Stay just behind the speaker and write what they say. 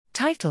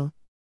Title: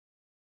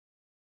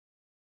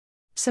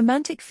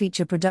 Semantic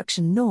Feature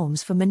Production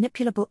Norms for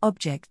Manipulable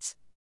Objects.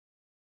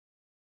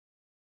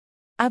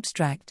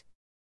 Abstract: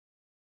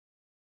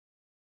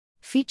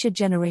 Feature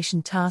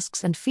generation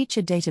tasks and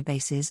feature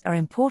databases are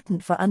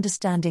important for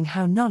understanding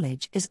how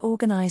knowledge is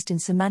organized in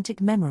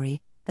semantic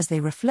memory, as they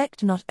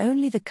reflect not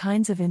only the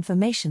kinds of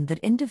information that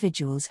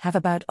individuals have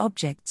about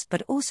objects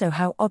but also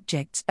how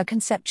objects are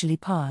conceptually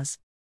parsed.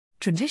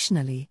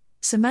 Traditionally,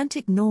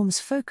 semantic norms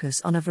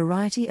focus on a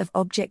variety of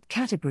object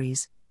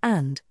categories,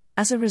 and,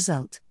 as a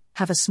result,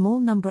 have a small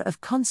number of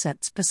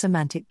concepts per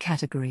semantic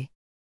category.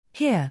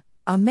 Here,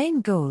 our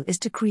main goal is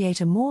to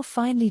create a more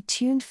finely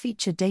tuned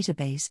feature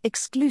database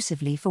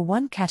exclusively for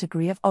one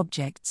category of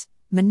objects,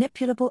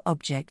 manipulable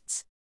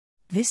objects.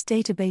 This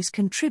database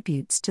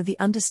contributes to the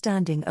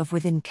understanding of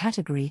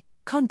within-category,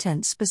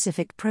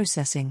 content-specific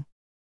processing.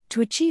 To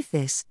achieve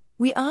this,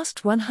 we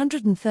asked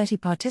 130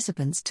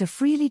 participants to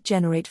freely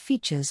generate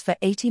features for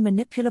 80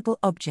 manipulable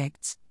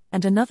objects,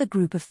 and another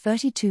group of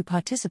 32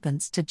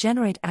 participants to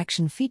generate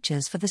action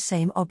features for the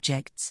same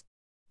objects.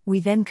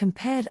 We then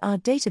compared our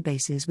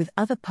databases with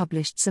other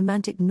published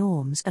semantic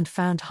norms and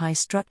found high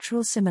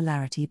structural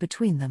similarity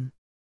between them.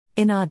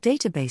 In our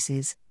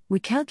databases, we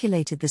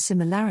calculated the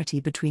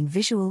similarity between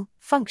visual,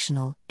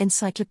 functional,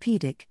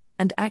 encyclopedic,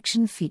 and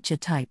action feature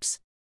types.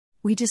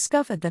 We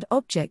discovered that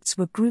objects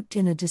were grouped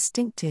in a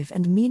distinctive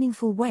and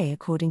meaningful way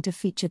according to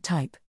feature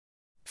type.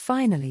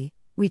 Finally,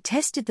 we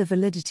tested the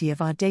validity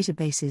of our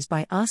databases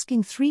by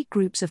asking 3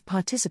 groups of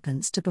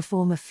participants to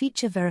perform a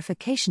feature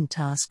verification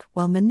task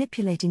while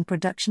manipulating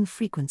production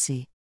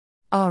frequency.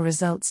 Our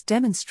results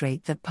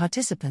demonstrate that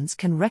participants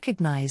can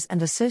recognize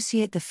and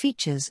associate the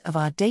features of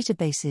our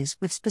databases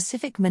with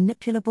specific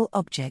manipulable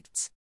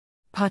objects.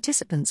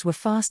 Participants were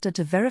faster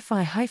to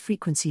verify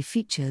high-frequency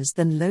features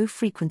than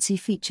low-frequency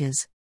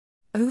features.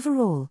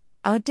 Overall,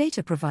 our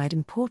data provide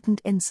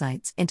important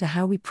insights into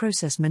how we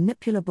process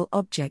manipulable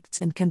objects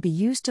and can be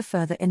used to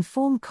further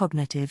inform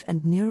cognitive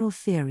and neural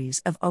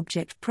theories of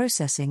object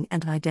processing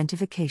and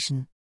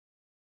identification.